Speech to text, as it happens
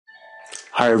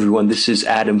Hi everyone, this is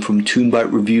Adam from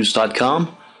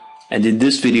TuneBiteReviews.com, and in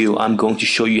this video I'm going to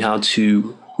show you how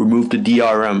to remove the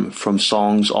DRM from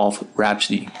songs off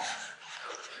Rhapsody.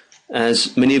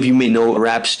 As many of you may know,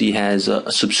 Rhapsody has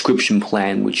a subscription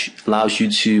plan which allows you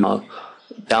to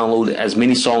download as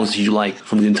many songs as you like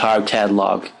from the entire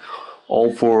catalog,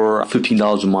 all for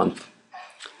 $15 a month.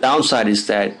 Downside is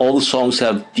that all the songs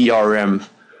have DRM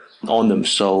on them,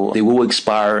 so they will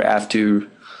expire after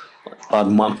about a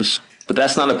month or so. But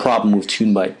that's not a problem with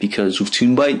Tunebite, because with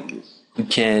Tunebite we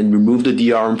can remove the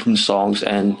DRM from the songs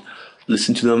and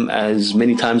listen to them as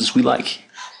many times as we like.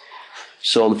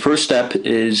 So the first step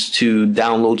is to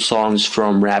download songs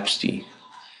from Rhapsody.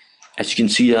 As you can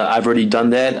see, I've already done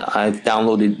that. I've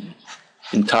downloaded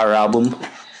the entire album.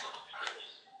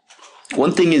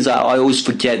 One thing is I always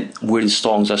forget where the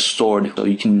songs are stored, so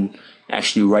you can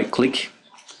actually right click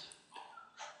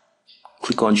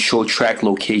on show track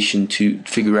location to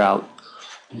figure out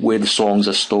where the songs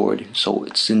are stored. So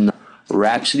it's in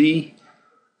Rhapsody,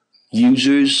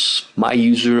 users, my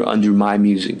user, under my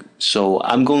music. So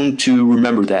I'm going to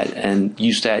remember that and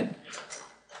use that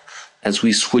as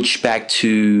we switch back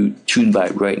to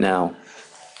Tunebite right now.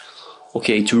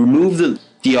 Okay, to remove the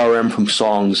DRM from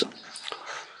songs,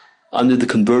 under the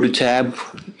Converter tab,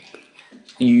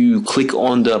 you click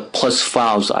on the plus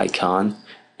files icon,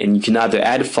 and you can either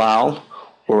add a file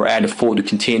or add a folder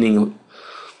containing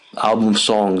album of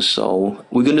songs. So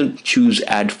we're going to choose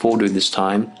add folder this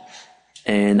time,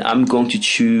 and I'm going to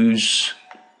choose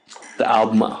the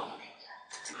album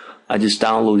I just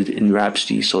downloaded in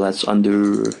Rhapsody. So that's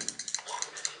under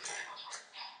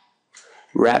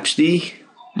Rhapsody,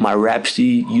 my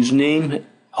Rhapsody username,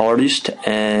 artist,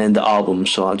 and the album.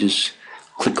 So I'll just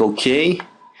click OK,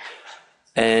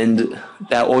 and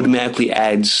that automatically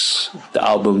adds the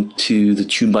album to the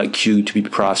Tunebite queue to be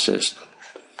processed.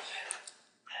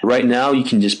 Right now you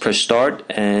can just press start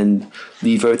and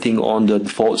leave everything on the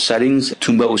default settings.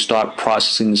 Tunebite will start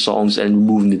processing the songs and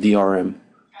removing the DRM.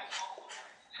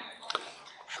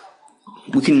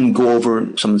 We can go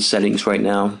over some of the settings right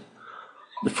now.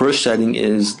 The first setting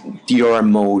is DRM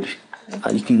mode.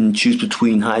 You can choose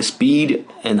between high speed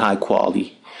and high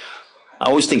quality. I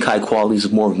always think high quality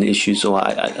is more of an issue, so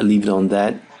I leave it on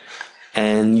that.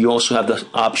 And you also have the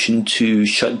option to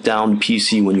shut down the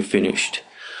PC when you're finished.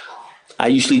 I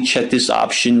usually check this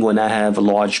option when I have a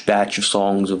large batch of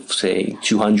songs of, say,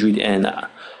 200, and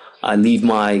I leave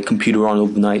my computer on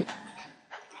overnight.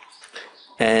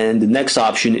 And the next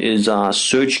option is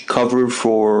search cover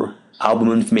for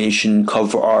album information,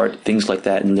 cover art, things like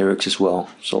that, and lyrics as well.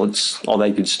 So it's all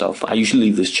that good stuff. I usually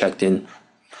leave this checked in.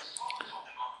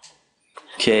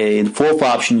 Okay, the fourth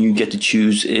option you get to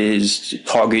choose is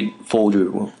target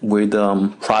folder, where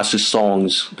the processed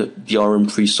songs, the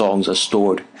DRM-free songs, are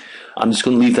stored. I'm just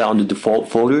going to leave that on the default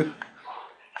folder.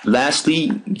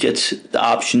 Lastly, you get the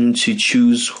option to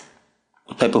choose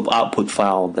what type of output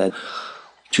file that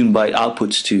Tunebite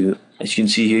outputs to. As you can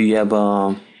see here, you have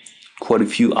quite a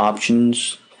few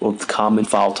options of common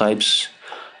file types.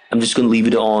 I'm just going to leave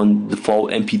it on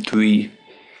default MP3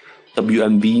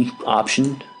 WMV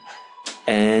option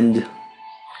and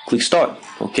click start.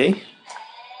 Okay.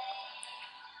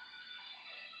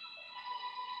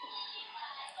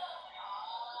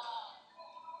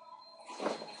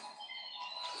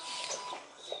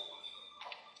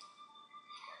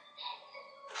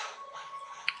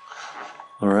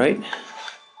 All right.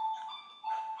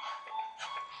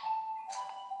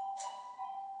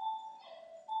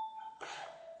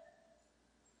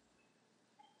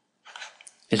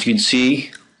 As you can see,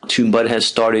 Tunebite has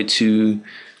started to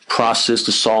process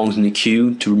the songs in the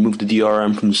queue to remove the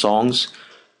DRM from the songs.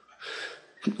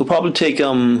 It'll probably take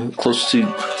close to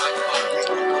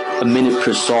a minute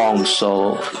per song,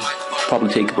 so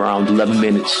probably take around 11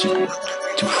 minutes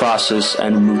to process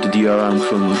and remove the DRM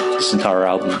from this entire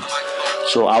album.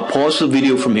 So I'll pause the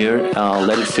video from here, I'll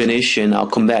let it finish, and I'll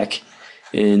come back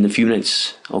in a few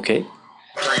minutes. Okay?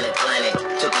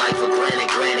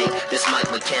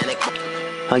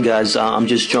 Hi guys, I'm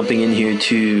just jumping in here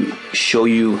to show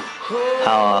you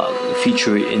how the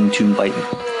feature in Tunebite.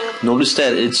 Notice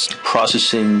that it's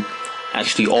processing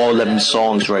actually all 11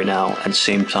 songs right now at the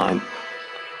same time.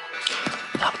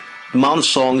 The amount of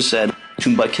songs that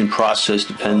Tunebite can process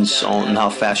depends on how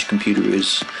fast your computer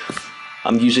is.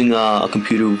 I'm using a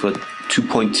computer with a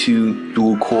 2.2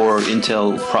 dual-core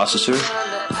Intel processor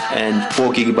and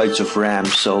 4 gigabytes of RAM,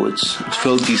 so it's a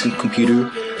fairly decent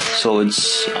computer, so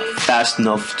it's fast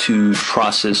enough to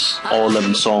process all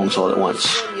 11 songs all at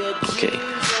once. Okay.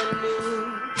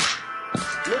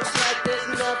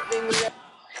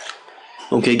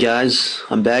 Okay guys,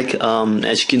 I'm back.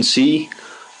 As you can see,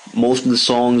 Most of the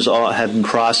songs have been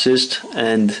processed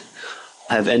and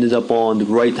have ended up on the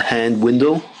right hand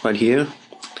window right here.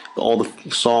 All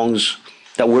the songs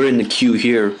that were in the queue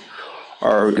here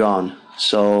are gone.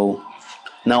 So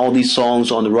now all these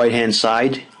songs on the right hand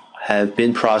side have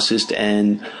been processed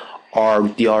and are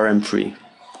DRM free.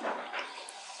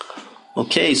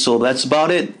 Okay, so that's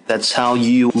about it. That's how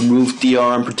you remove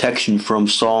DRM protection from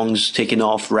songs taken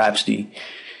off Rhapsody.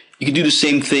 You can do the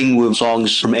same thing with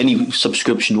songs from any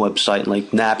subscription website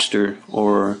like Napster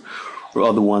or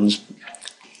other ones.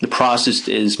 The process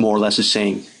is more or less the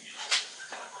same.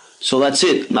 So that's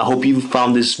it. I hope you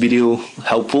found this video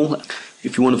helpful.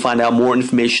 If you want to find out more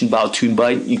information about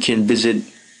Tunebite, you can visit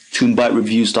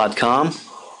tunebitereviews.com.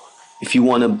 If you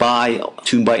want to buy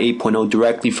Tunebite 8.0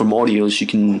 directly from Audios, you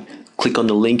can click on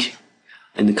the link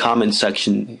in the comment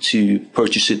section to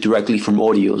purchase it directly from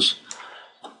Audios.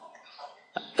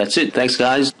 That's it. Thanks,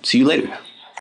 guys. See you later.